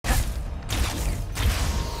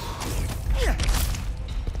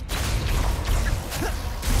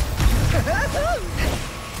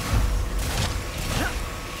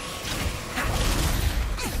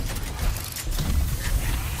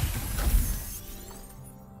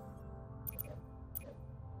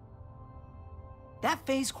That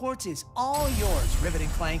phase quartz is all yours, Rivet and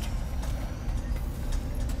Clank.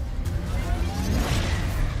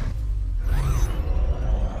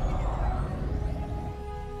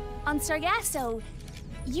 On Sargasso,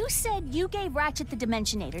 you said you gave Ratchet the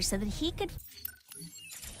Dimensionator so that he could...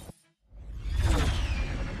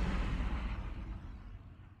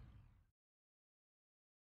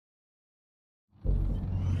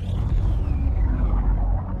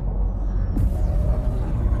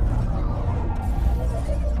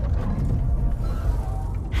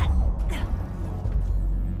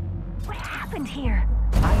 What happened here?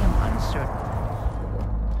 I am uncertain.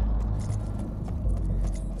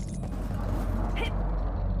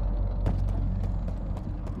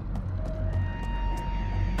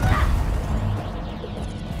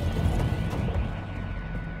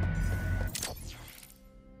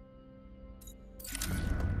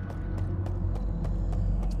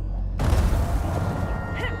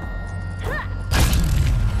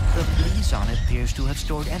 On appears to have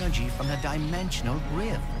stored energy from the dimensional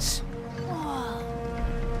rifts. Whoa.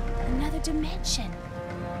 Another dimension.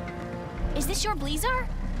 Is this your Blazar?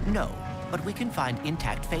 No, but we can find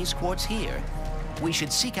intact phase quartz here. We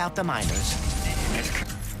should seek out the miners.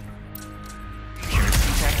 Security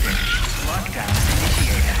detected. Lockdown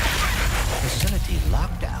initiated. Facility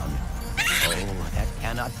lockdown? Oh, that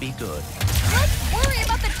cannot be good. Let's worry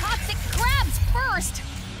about the toxic crabs first!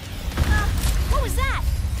 What was that?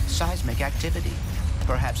 Seismic activity,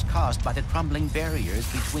 perhaps caused by the crumbling barriers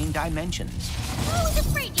between dimensions. I was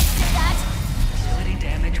afraid you'd say that! Facility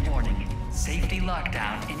damage warning. Safety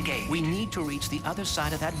lockdown engaged. We need to reach the other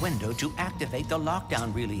side of that window to activate the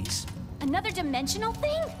lockdown release. Another dimensional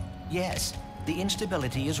thing? Yes, the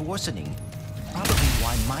instability is worsening. Probably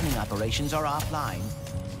why mining operations are offline.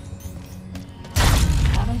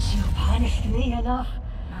 Haven't you punished me enough?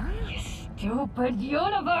 You stupid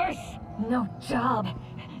universe! No job,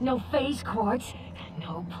 no phase quartz,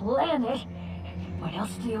 no planet. What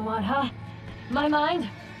else do you want, huh? My mind?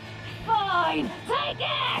 Fine, take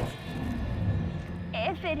it!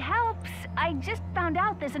 If it helps, I just found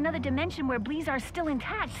out there's another dimension where Blazar's still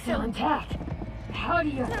intact, Still intact? How do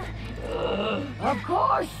you... Of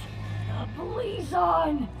course! The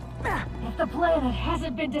Blazon! If the planet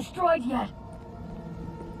hasn't been destroyed yet.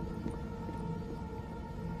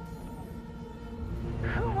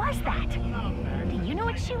 Who was that? Do you know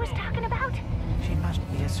what she was talking about? She must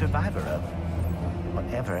be a survivor of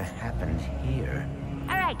whatever happened here.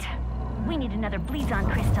 All right, we need another Blazon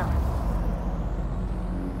crystal.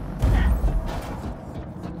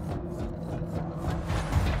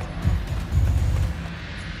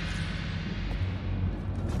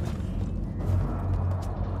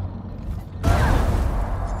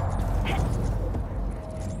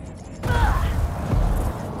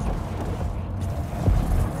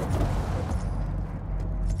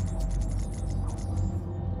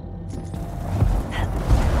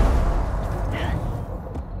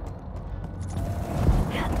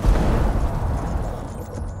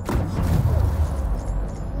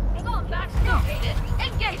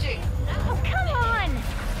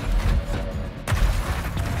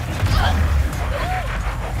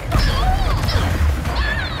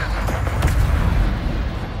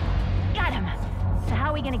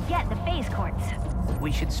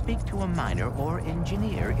 We should speak to a miner or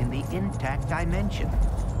engineer in the intact dimension.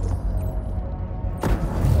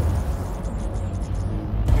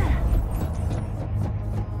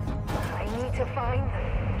 I need to find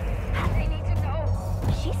them. They need to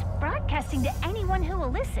know. She's broadcasting to anyone who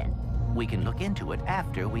will listen. We can look into it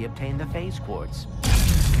after we obtain the phase quartz.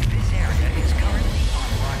 This area is currently on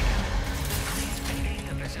lockdown. Please vacate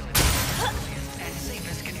the facility and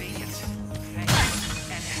safest convenience. Thank you,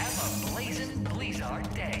 and have a blazing Blazar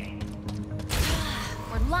day.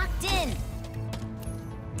 We're locked in.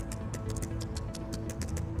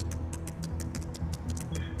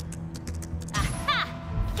 Aha!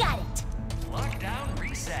 Got it. Lockdown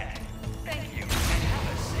reset. Thank you, and have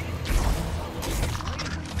a safe Blazar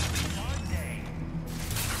day.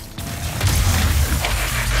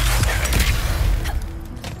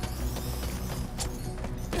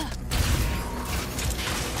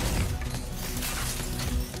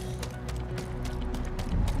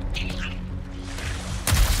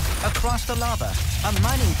 Across the lava, a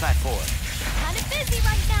mining platform. Kinda busy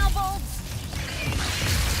right now, Bulbs.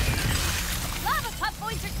 Lava pup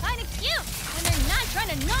boys are kinda cute when they're not trying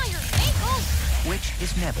to gnaw your ankles. Which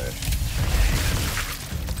is never.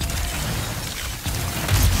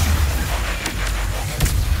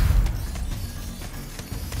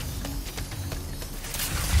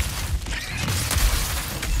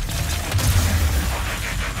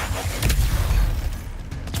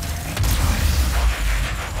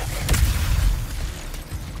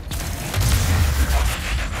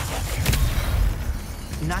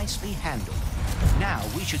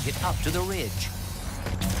 should hit up to the ridge.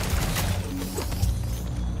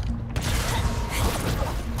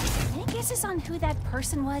 Any guesses on who that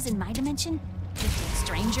person was in my dimension? Just a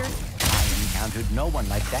stranger? I encountered no one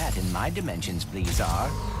like that in my dimensions, Bleezar.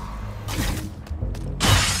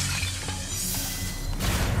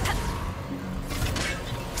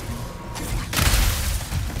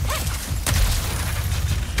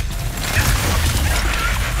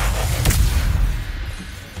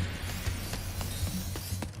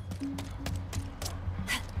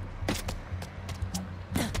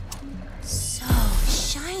 So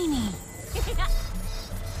shiny.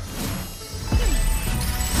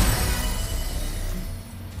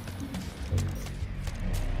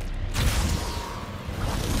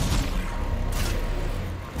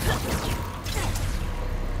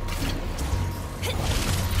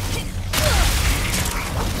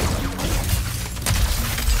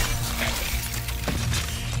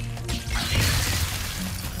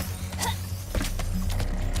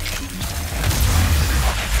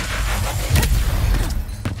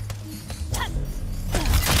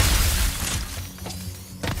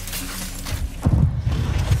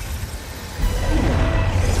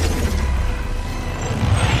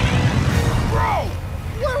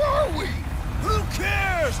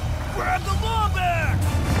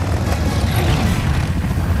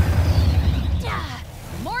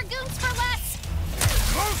 More goons for less!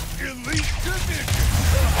 Elite Division!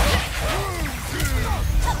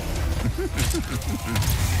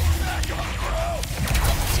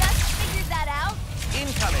 Just figured that out.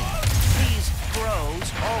 Incoming! These crows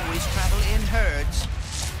always travel in herds.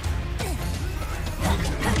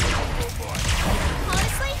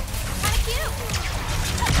 Honestly, kinda cute.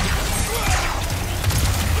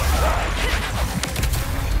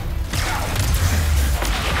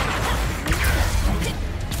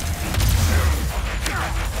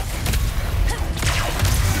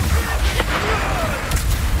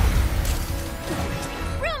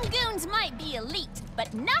 Room goons might be elite,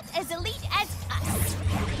 but not as elite as us.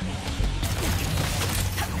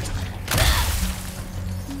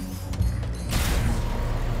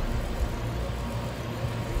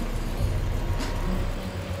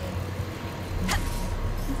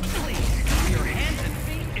 Please keep your hands and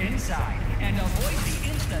feet inside and avoid the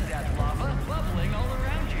insta-death lava bubbling all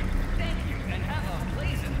around you. Thank you, and have a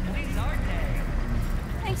blazing Bleezar day.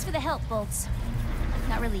 Thanks for the help, Bolts.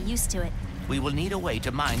 Not really used to it. We will need a way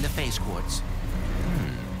to mine the phase quartz.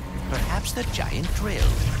 Perhaps the giant drill.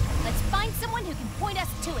 Let's find someone who can point us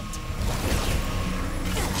to it.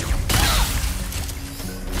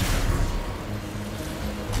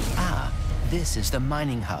 Ah, this is the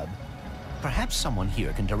mining hub. Perhaps someone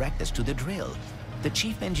here can direct us to the drill. The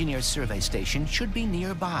Chief Engineer's survey station should be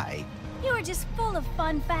nearby. You are just full of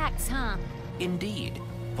fun facts, huh? Indeed.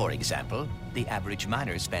 For example, the average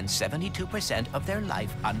miner spends 72% of their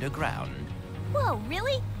life underground. Whoa,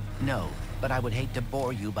 really? No, but I would hate to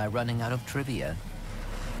bore you by running out of trivia.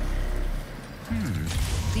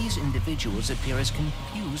 These individuals appear as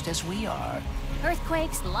confused as we are.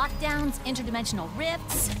 Earthquakes, lockdowns, interdimensional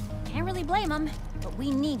rifts. Can't really blame them, but we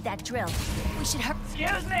need that drill. We should hurry.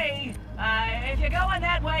 Excuse me. If you're going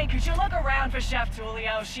that way, could you look around for Chef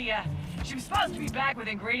Tulio? She was supposed to be back with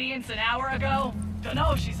ingredients an hour ago. Don't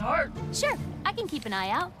know if she's hurt. Sure, I can keep an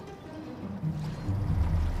eye out.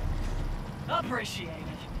 Appreciate it.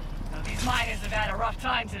 Now, these miners have had a rough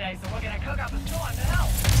time today, so we're gonna cook up a storm to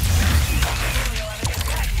help. Tulio ever gets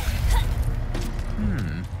back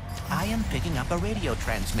here. I am picking up a radio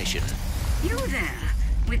transmission. You there,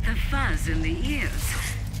 with the fuzz in the ears.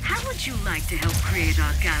 How would you like to help create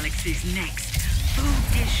our galaxy's next food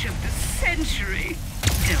dish of the century?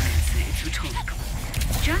 Don't say it's rhetorical.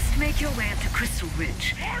 Just make your way up to Crystal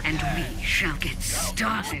Ridge, and we shall get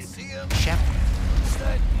started. Chef,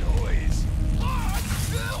 That noise!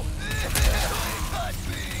 Touch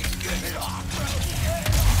me! Get it off!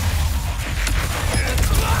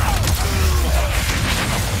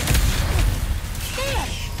 There!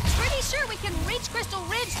 Pretty sure we can reach Crystal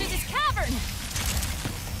Ridge through this cavern.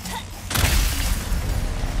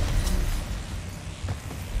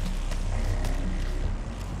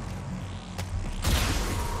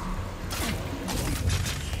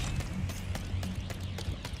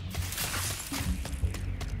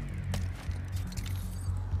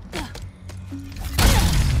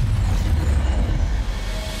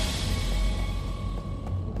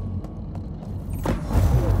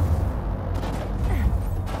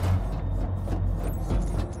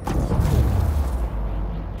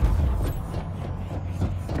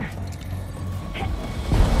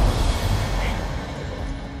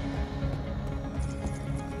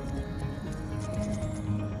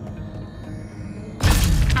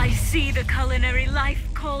 culinary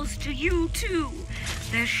life calls to you, too.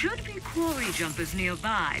 There should be quarry jumpers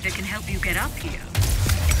nearby that can help you get up here.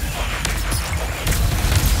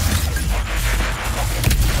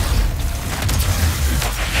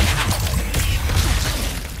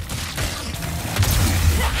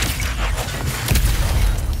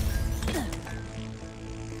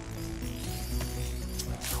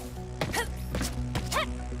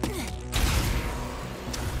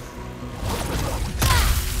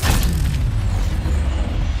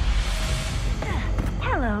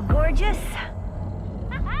 Hello, gorgeous.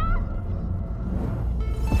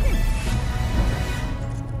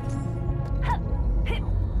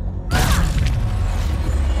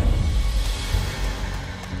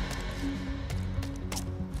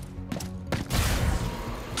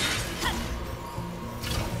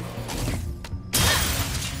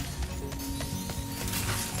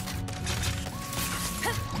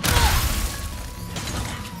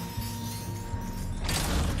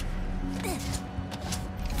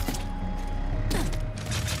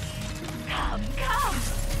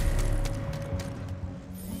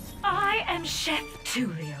 I am Chef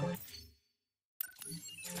Tulio.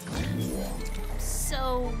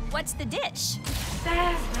 So, what's the dish?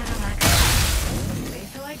 There's better luck.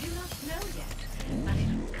 So I do not know yet, but it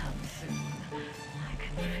will come soon. I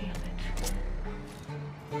can feel it.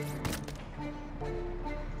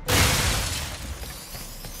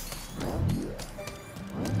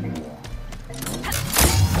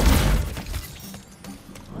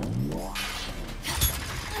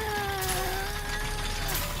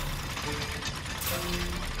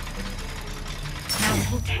 Now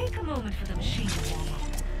it will take a moment for the machine to warm up,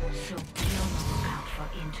 so be on the lookout for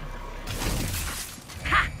interlude.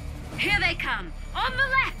 Ha! Here they come! On the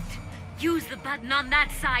left! Use the button on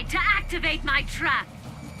that side to activate my trap!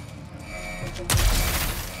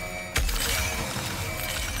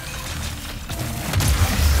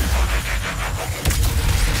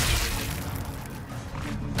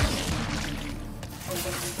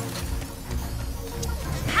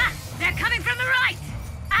 Ha! They're coming from the right!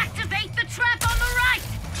 Activate the trap on the right!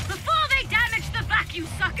 Before they damage the vacuum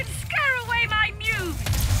suck and scare away my muse!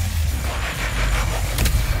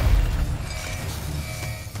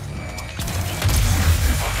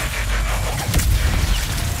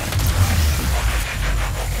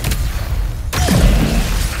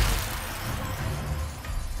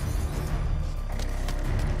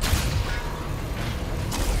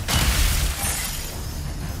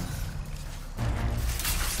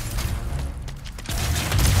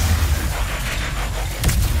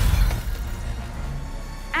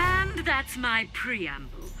 That's my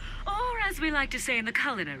preamble, or as we like to say in the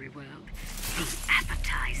culinary world, the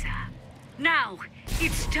appetizer. Now,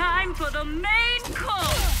 it's time for the main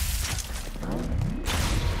course!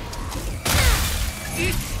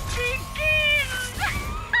 It begins!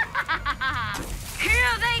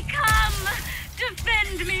 Here they come!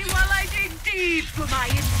 Defend me while I dig deep for my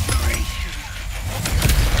inspiration.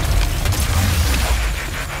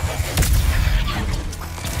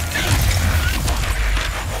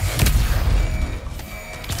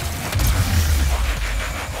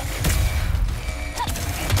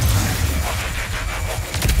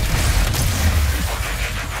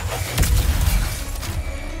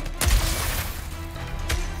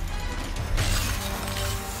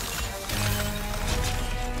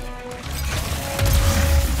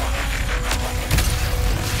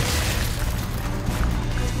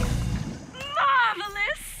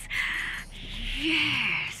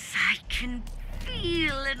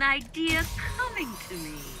 Idea coming to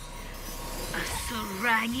me. A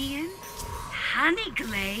Sarangian,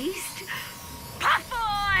 honey-glazed,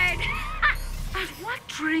 puffoid! But what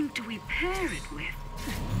drink do we pair it with?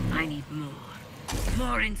 I need more.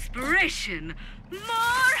 More inspiration. More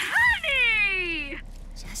honey!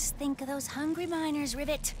 Just think of those hungry miners,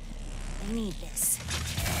 Rivet. They need this.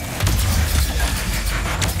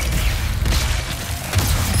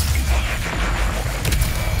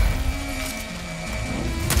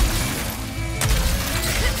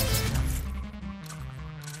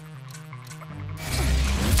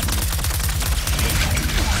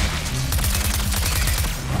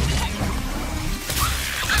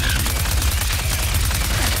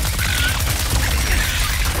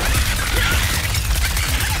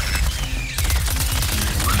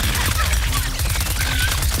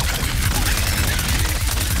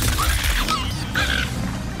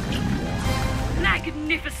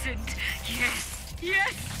 Magnificent! Yes,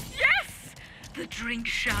 yes, yes! The drink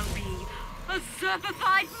shall be a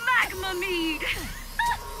zerpified magma mead!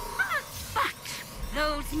 But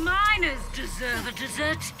those miners deserve a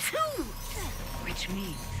dessert too! Which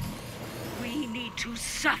means we need to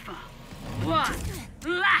suffer One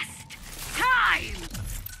last time!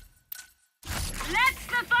 Let's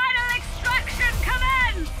the final extraction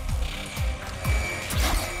commence!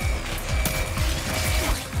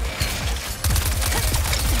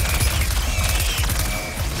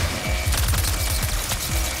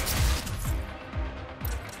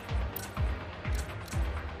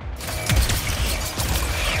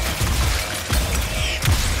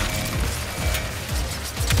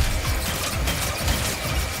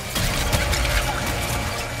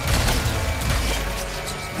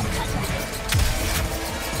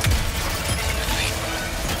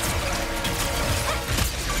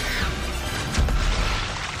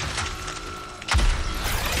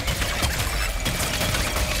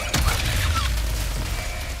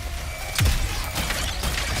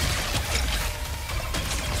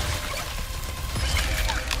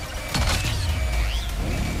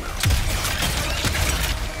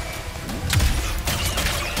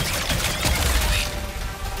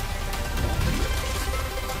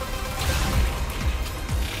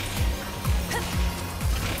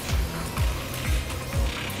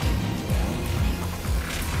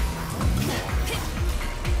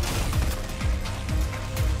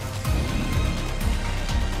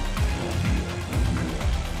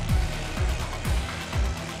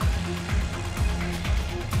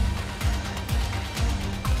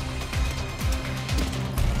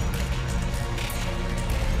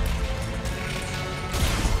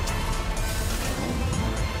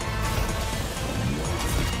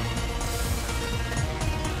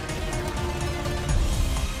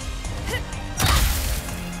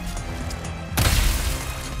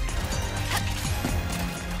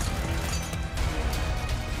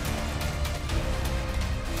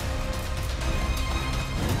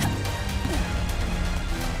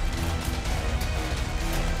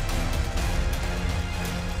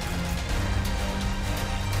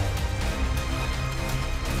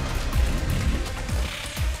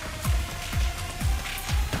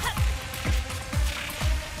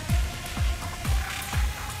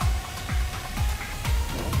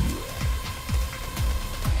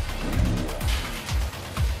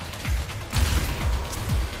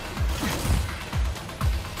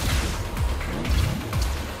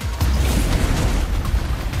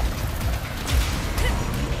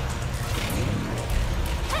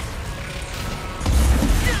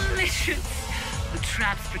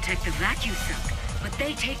 Traps protect the vacuum suck, but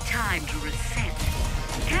they take time to reset.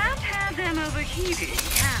 Can't have them overheating,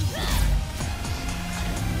 can we?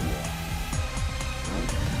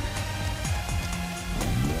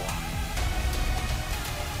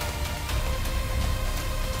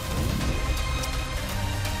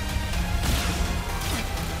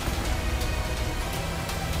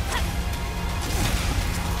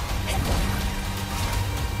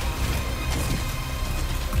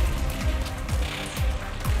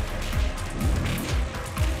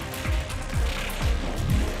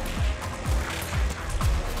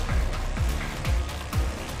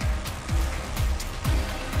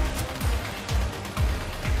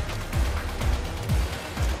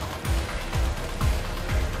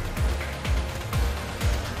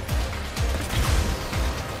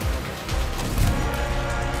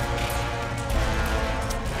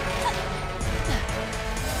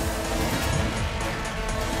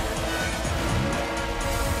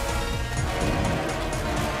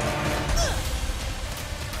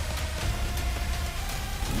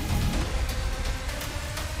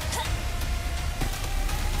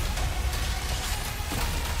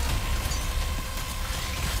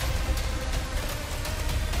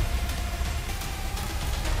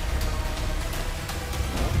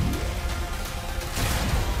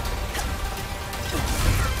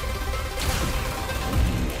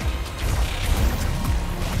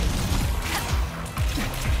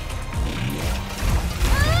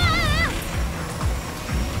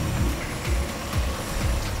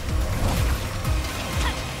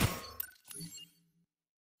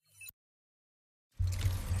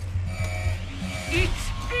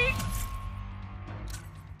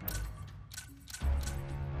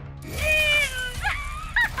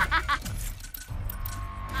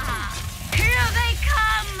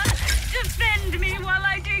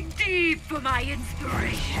 For my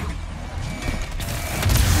inspiration.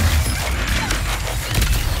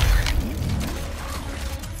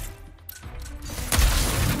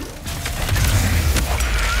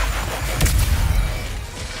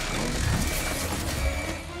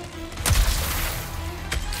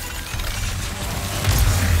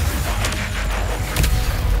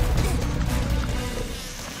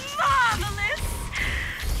 Marvelous!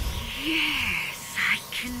 Yes, I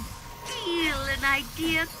can feel an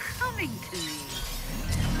idea coming to me.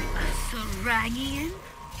 Tangy,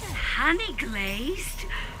 honey glazed,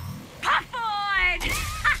 puffoid!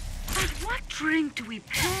 But what drink do we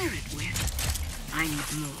pair it with? I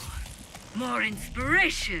need more. More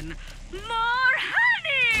inspiration. More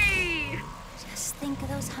honey! Just think of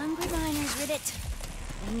those hungry miners, Ribbit.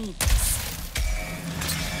 We need this.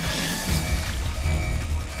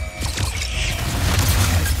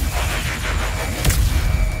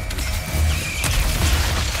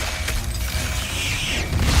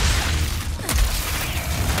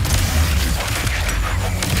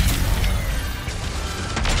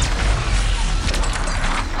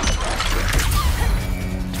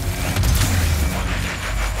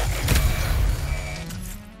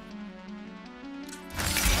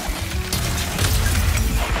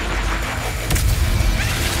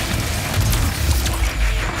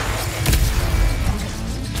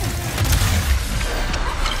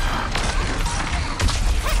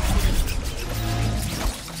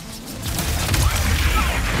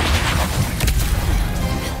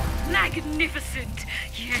 Magnificent!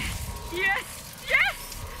 Yes, yes,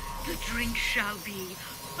 yes! The drink shall be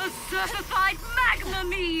a certified magma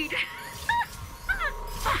mead!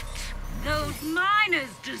 But those miners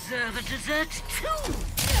deserve a dessert too!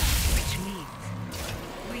 Which means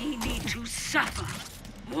we need to suffer.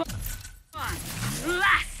 One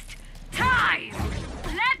last time!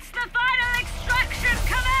 Let the final extraction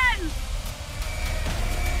commence!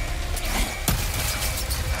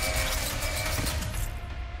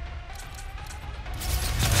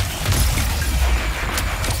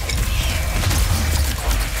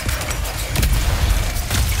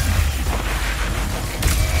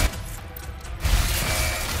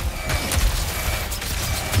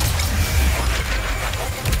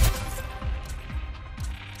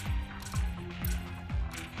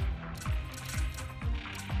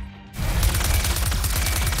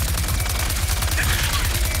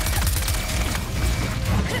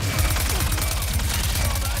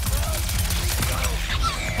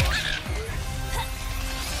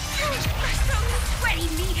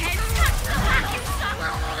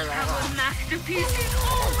 Our masterpiece is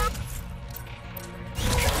almost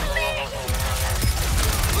complete!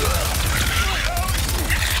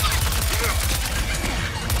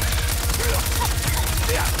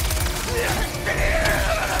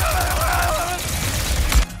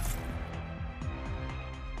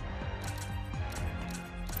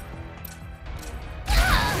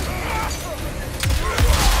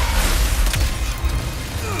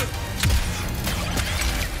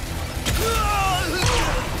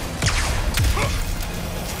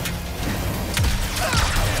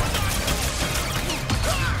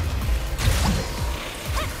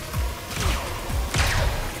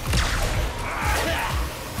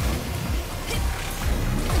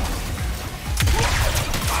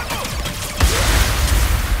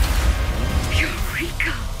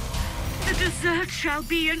 Dessert shall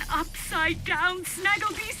be an upside-down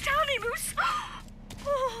Snagglebeast honey mousse.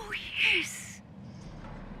 Oh, yes.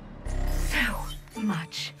 So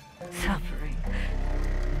much suffering.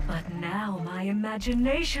 But now my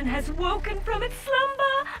imagination has woken from its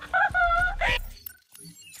slumber.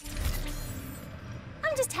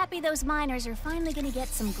 I'm just happy those miners are finally gonna get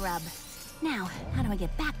some grub. Now, how do I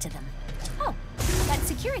get back to them? Oh, that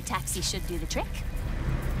security taxi should do the trick.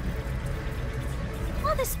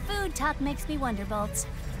 All this food talk makes me wonder, Bolts.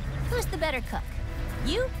 Who's the better cook?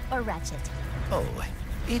 You or Ratchet? Oh,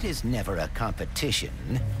 it is never a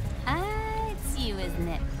competition. It's you, isn't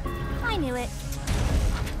it? I knew it.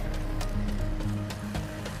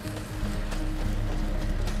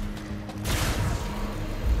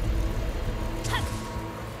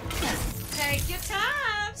 Take your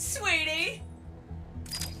time, sweetie.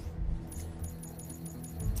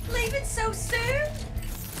 Leaving so soon?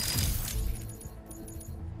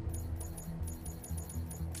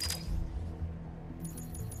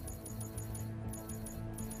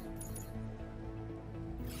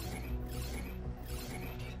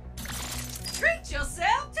 Treat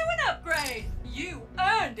yourself to an upgrade. You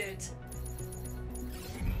earned it.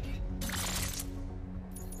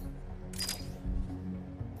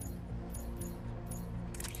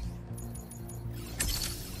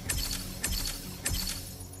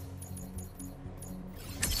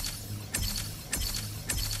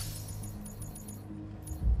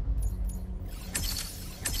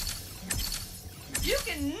 You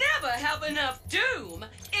can never have enough doom,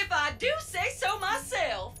 if I do say so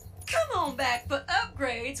myself. Come on back for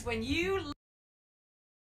upgrades when you